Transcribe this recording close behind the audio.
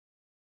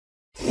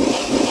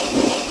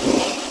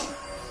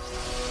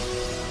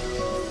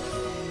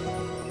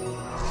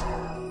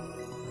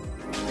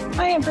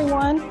Hi,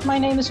 everyone. My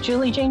name is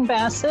Jeanne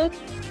Bassett.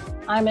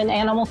 I'm an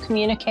animal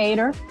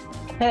communicator,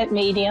 pet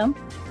medium,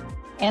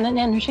 and an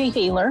energy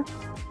healer.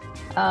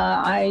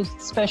 I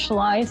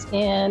specialize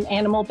in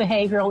animal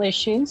behavioral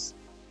issues.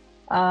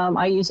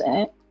 I use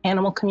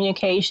animal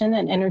communication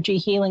and energy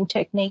healing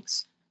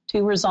techniques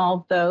to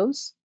resolve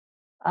those.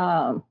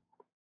 Right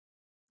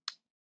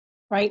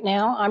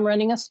now, I'm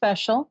running a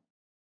special,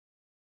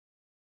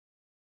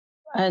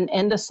 an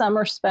end of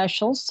summer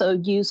special. So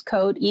use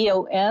code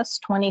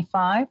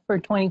EOS25 for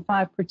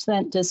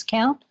 25%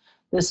 discount.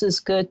 This is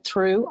good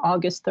through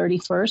August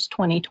 31st,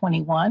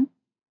 2021.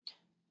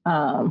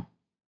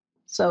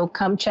 So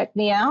come check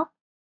me out.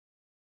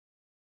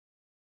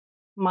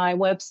 My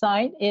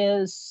website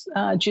is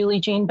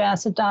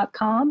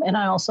juliejeanbassett.com, and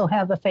I also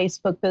have a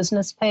Facebook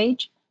business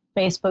page,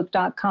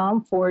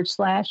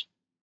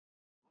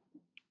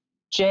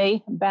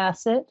 facebook.com/J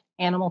Bassett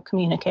Animal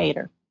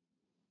Communicator.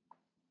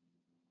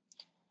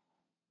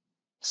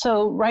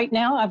 So right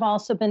now, I've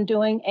also been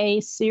doing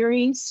a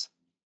series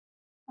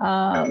for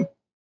animal.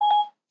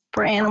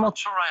 I'm not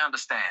sure I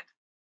understand.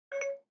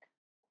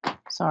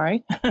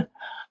 Sorry.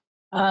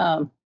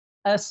 A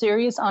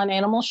series on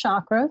animal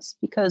chakras,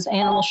 because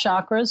animal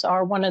chakras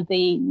are one of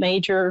the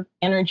major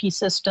energy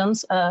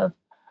systems of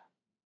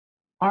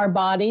our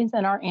bodies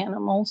and our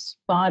animals'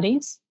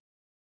 bodies.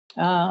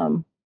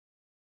 When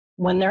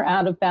they're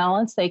out of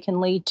balance, they can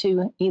lead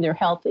to either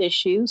health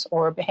issues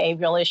or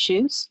behavioral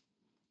issues.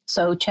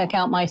 So check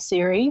out my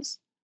series.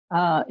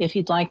 If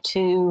you'd like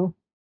to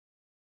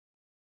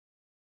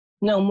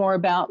know more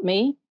about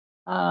me,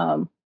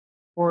 or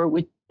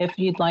if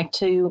you'd like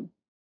to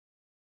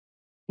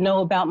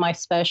know about my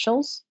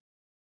specials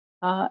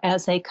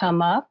as they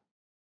come up,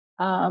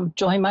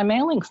 join my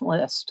mailing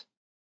list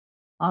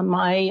on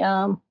my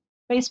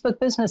Facebook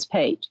business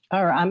page,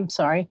 or I'm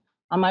sorry,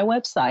 on my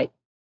website.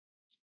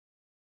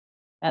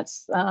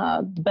 That's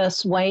the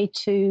best way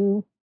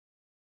to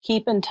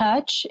keep in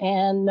touch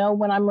and know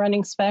when I'm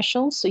running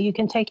specials so you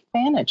can take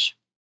advantage.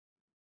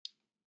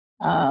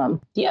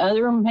 The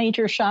other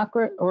major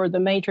chakra or the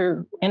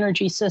major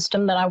energy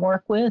system that I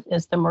work with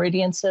is the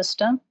meridian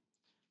system.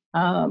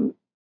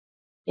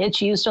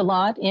 It's used a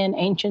lot in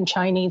ancient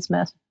Chinese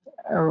medicine.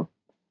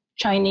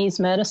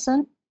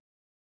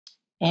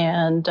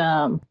 And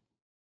the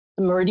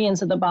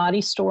meridians of the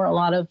body store a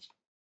lot of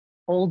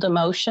old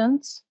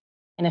emotions.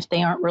 And if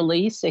they aren't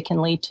released, it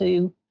can lead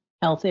to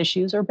health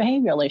issues or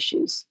behavioral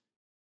issues.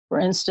 For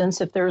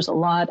instance, if there's a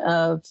lot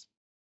of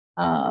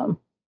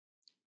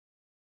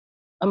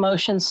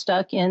emotions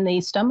stuck in the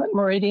stomach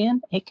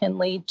meridian, it can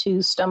lead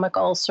to stomach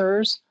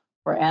ulcers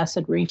or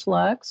acid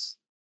reflux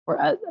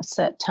or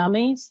upset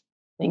tummies,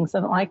 things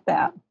like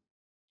that.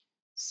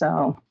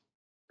 So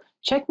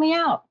check me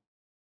out.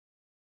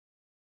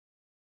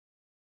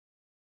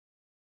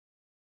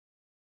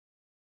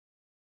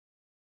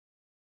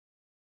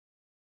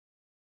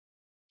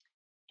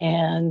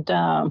 And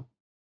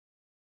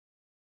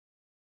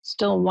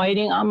still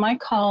waiting on my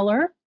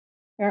caller.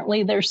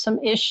 Apparently there's some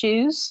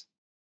issues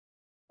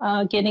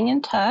getting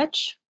in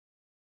touch.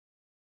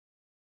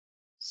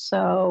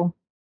 So,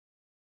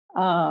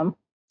 I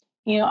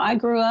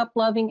grew up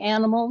loving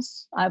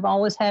animals. I've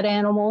always had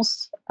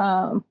animals.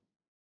 I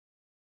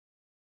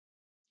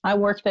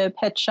worked at a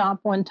pet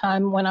shop one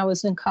time when I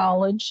was in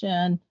college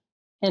and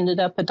ended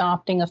up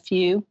adopting a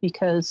few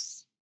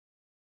because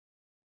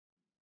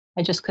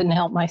I just couldn't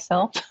help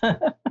myself.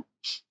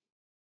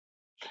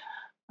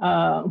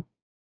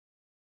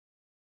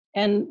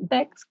 And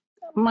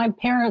my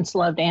parents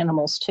loved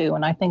animals too,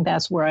 and I think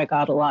that's where I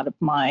got a lot of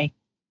my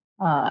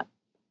why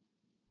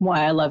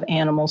I love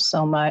animals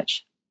so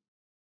much.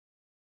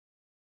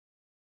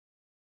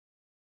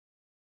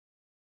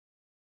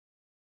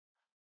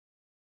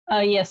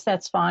 Yes,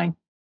 that's fine.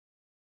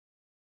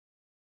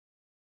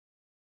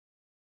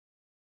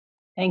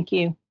 Thank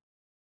you.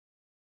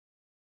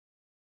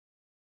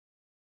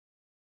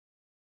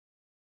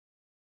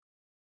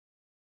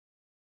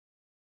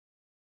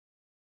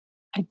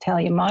 I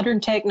tell you, modern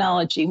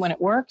technology, when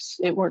it works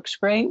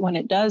great. When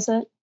it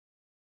doesn't,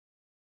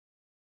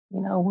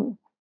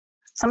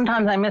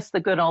 sometimes I miss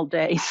the good old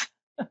days.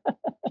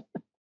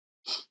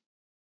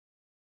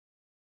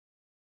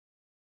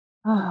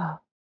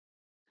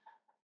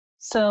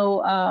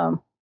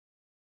 So,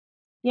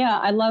 yeah,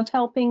 I love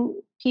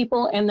helping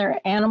people and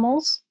their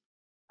animals.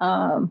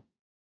 Our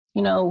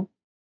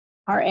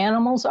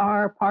animals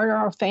are part of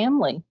our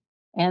family.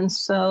 And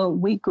so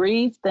we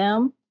grieve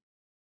them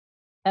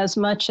as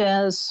much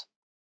as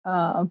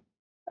a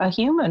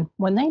human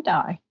when they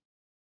die.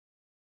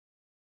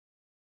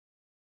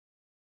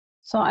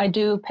 So I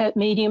do pet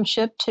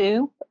mediumship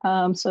too.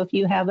 So if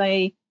you have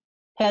a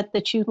pet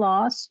that you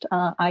lost,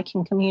 I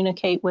can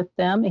communicate with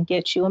them and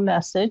get you a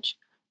message.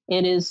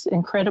 It is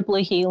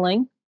incredibly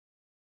healing.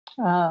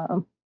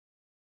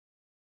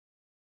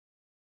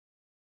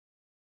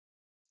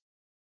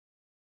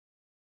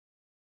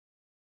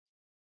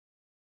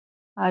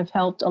 I've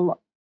helped a lot.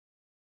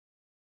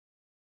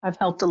 I've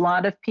helped a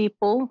lot of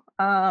people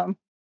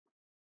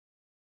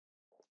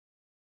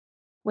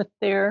with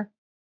their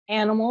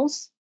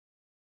animals.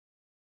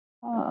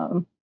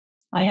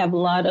 I have a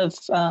lot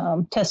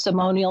of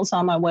testimonials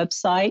on my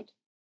website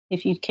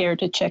if you care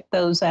to check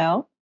those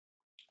out.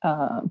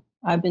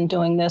 I've been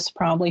doing this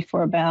probably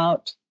for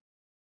about,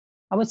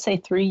 I would say,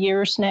 3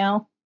 years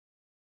now.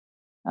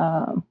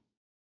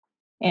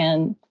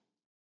 And,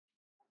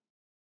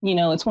 you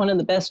know, it's one of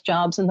the best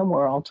jobs in the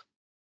world.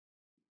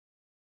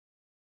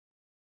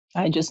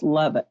 I just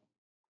love it.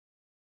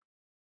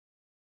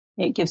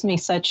 It gives me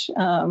such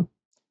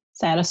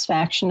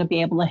satisfaction to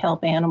be able to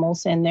help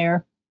animals and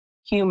their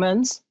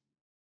humans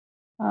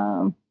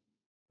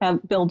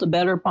build a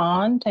better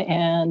bond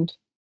and,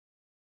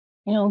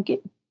 you know,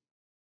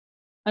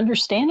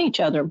 understand each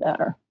other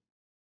better.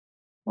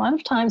 A lot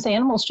of times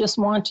animals just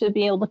want to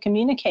be able to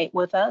communicate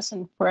with us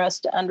and for us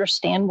to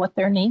understand what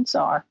their needs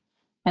are.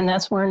 And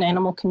that's where an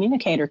animal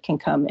communicator can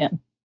come in.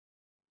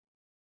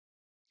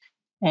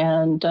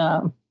 And,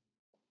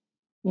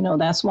 you know,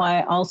 that's why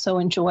I also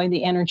enjoy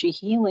the energy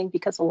healing,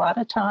 because a lot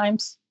of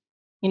times,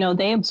 you know,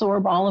 they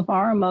absorb all of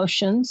our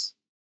emotions.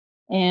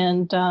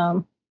 And,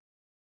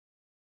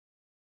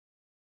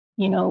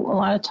 you know, a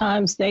lot of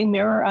times they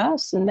mirror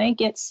us and they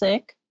get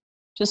sick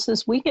just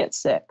as we get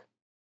sick.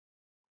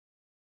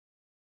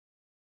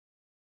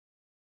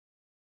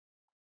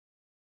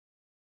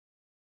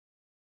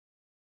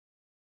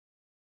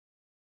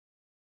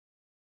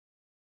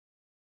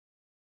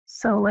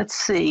 So let's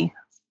see.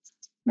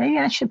 Maybe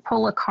I should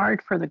pull a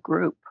card for the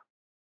group.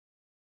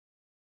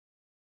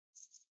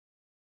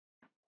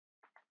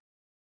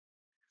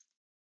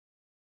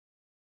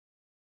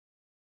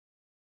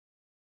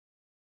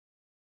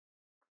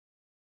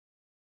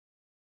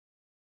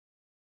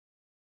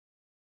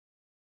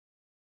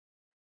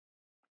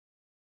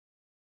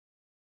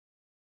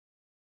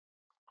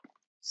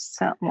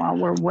 So while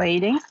we're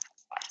waiting.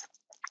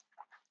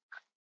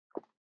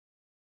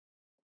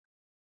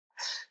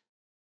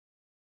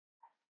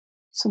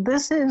 So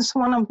this is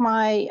one of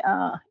my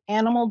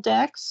animal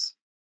decks.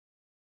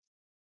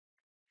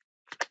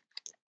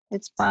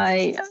 It's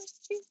by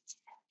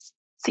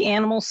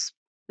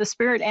the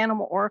Spirit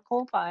Animal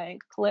Oracle by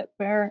Colette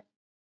Bear.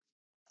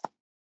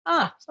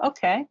 Ah,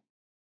 okay.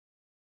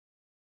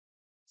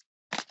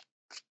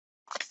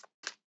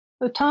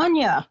 So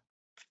Tanya.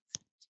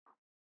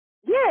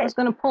 Yes. I was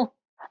going to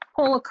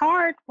pull a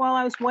card while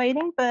I was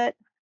waiting, but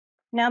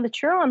now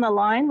that you're on the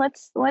line,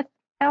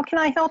 how can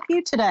I help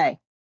you today?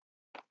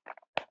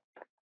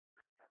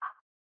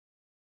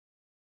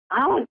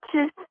 Oh,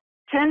 just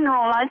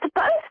general, I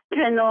suppose.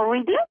 General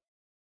reading.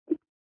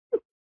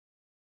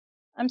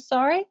 I'm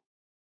sorry?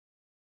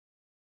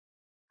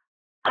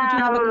 Did you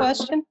have a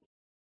question?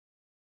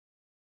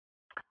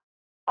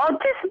 Oh,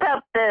 just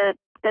about the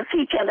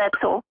future,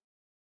 that's all.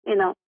 You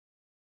know.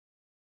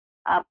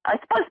 I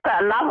suppose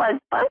about love, I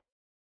suppose.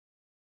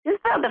 Just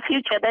about the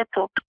future, that's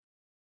all.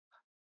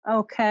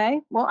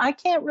 Okay. Well, I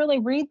can't really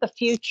read the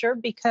future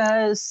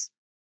because,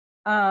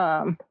 you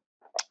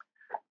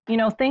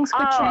know, things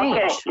could change.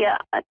 Okay. Yeah.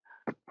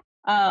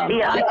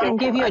 I can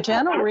give you a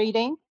general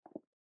reading.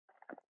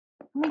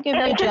 Let me give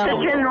you a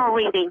general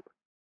reading.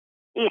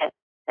 Yes.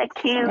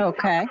 Thank you.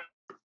 Okay.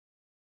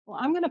 Well,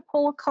 I'm going to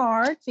pull a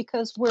card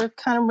because we're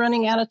kind of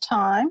running out of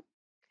time.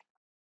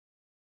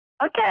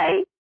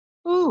 Okay.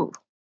 Ooh.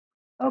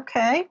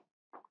 Okay.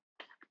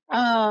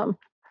 The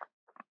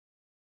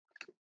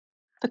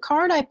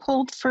card I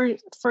pulled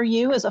for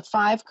you is a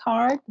 5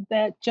 card.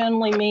 That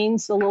generally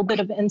means a little bit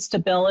of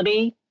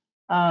instability,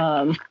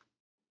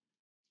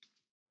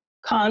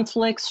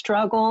 conflict,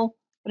 struggle,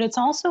 but it's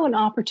also an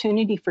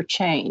opportunity for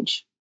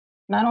change.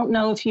 And I don't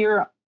know if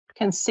you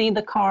can see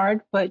the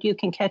card, but you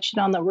can catch it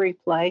on the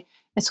replay.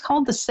 It's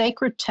called the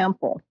Sacred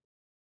Temple.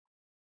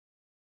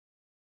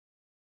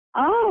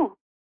 Oh,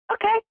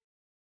 okay.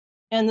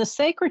 And the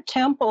Sacred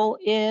Temple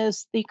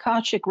is the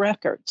Akashic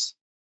Records.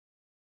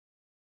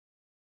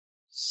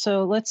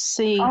 So let's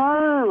see.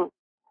 Oh.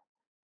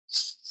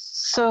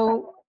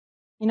 So,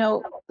 you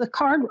know, the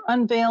card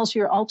unveils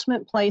your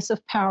ultimate place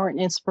of power and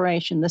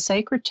inspiration. The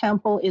Sacred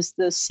Temple is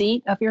the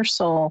seat of your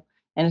soul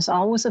and is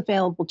always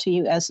available to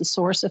you as a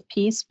source of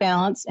peace,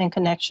 balance, and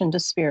connection to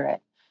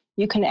spirit.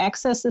 You can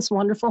access this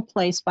wonderful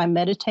place by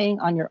meditating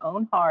on your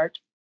own heart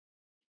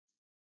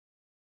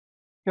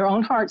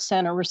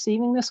center.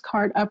 Receiving this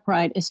card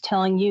upright is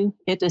telling you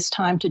it is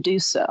time to do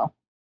so.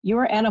 You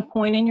are at a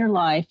point in your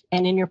life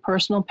and in your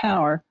personal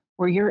power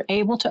where you're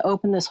able to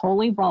open this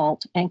holy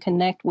vault and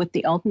connect with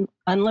the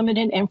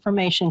unlimited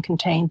information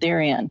contained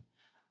therein.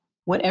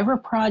 Whatever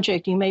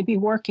project you may be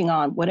working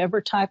on, whatever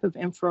type of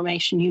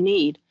information you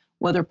need,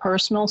 whether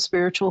personal,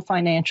 spiritual,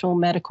 financial,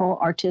 medical,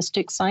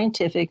 artistic,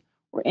 scientific,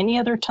 or any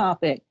other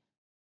topic,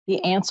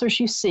 the answers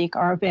you seek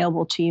are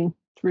available to you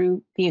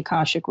through the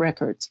Akashic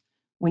Records.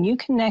 When you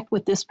connect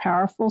with this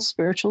powerful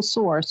spiritual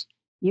source,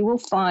 you will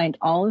find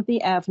all of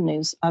the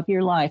avenues of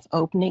your life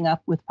opening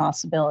up with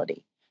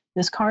possibility.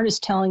 This card is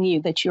telling you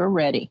that you're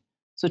ready.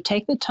 So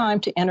take the time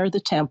to enter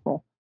the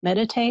temple,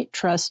 meditate,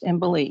 trust, and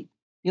believe.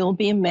 You'll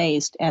be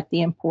amazed at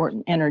the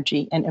important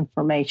energy and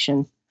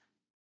information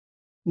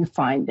you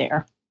find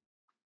there.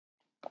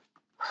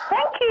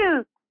 Thank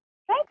you.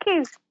 Thank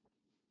you.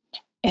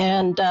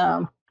 And,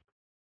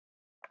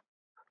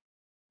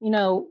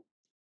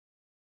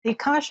 the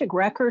Akashic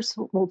records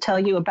will tell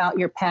you about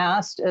your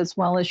past as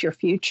well as your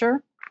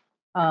future.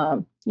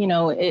 But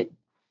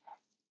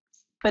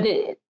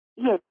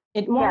Yes.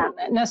 it won't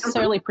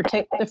necessarily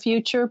predict the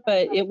future,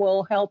 but it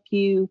will help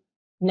you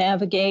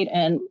navigate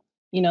and,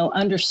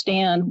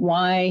 understand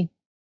why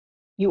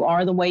you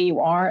are the way you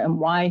are and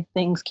why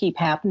things keep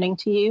happening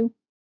to you.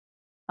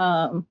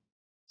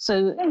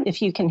 So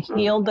if you can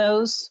heal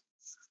those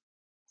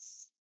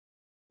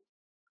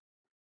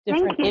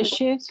different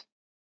issues,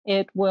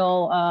 it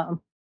will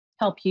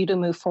help you to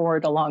move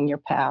forward along your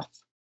path.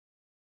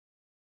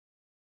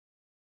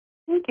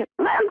 Thank you.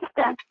 I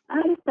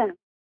understand.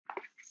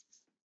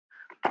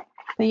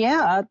 But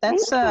yeah,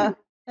 that's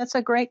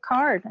a great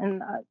card,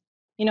 and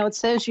it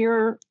says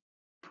you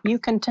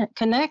can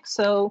connect.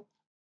 So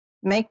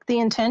make the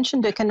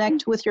intention to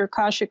connect with your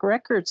Akashic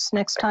records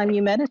next time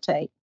you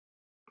meditate,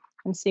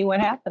 and see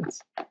what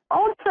happens.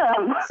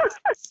 Awesome.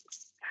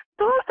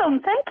 Awesome.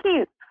 Thank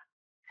you.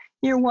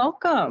 You're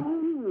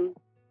welcome.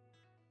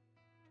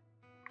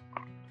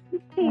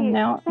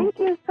 Thank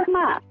you so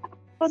much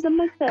for the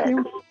message.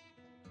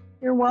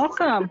 You're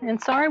welcome.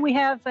 And sorry we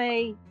had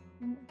to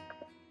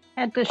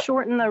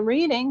shorten the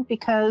reading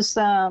because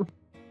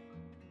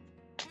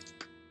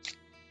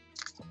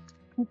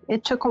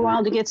it took a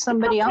while to get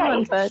somebody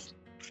on, but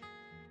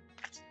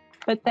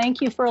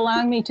thank you for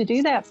allowing me to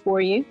do that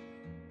for you.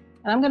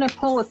 And I'm going to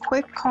pull a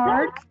quick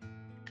card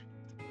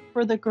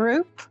for the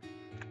group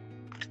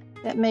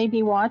that may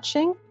be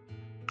watching.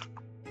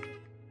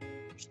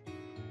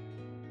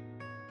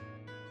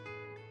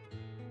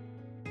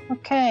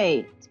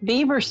 Okay,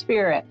 Beaver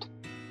Spirit,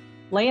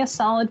 lay a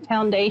solid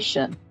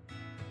foundation.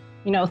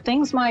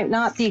 Things might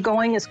not be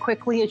going as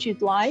quickly as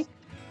you'd like,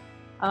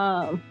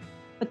 but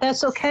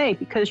that's okay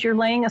because you're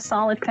laying a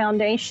solid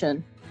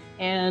foundation,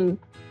 and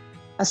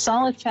a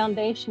solid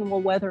foundation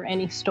will weather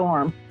any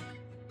storm.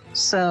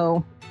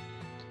 So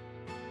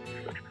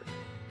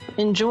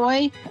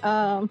enjoy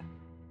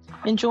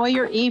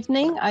your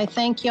evening. I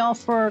thank y'all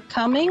for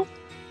coming,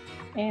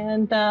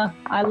 and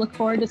I look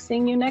forward to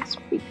seeing you next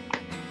week.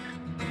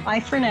 Bye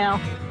for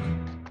now.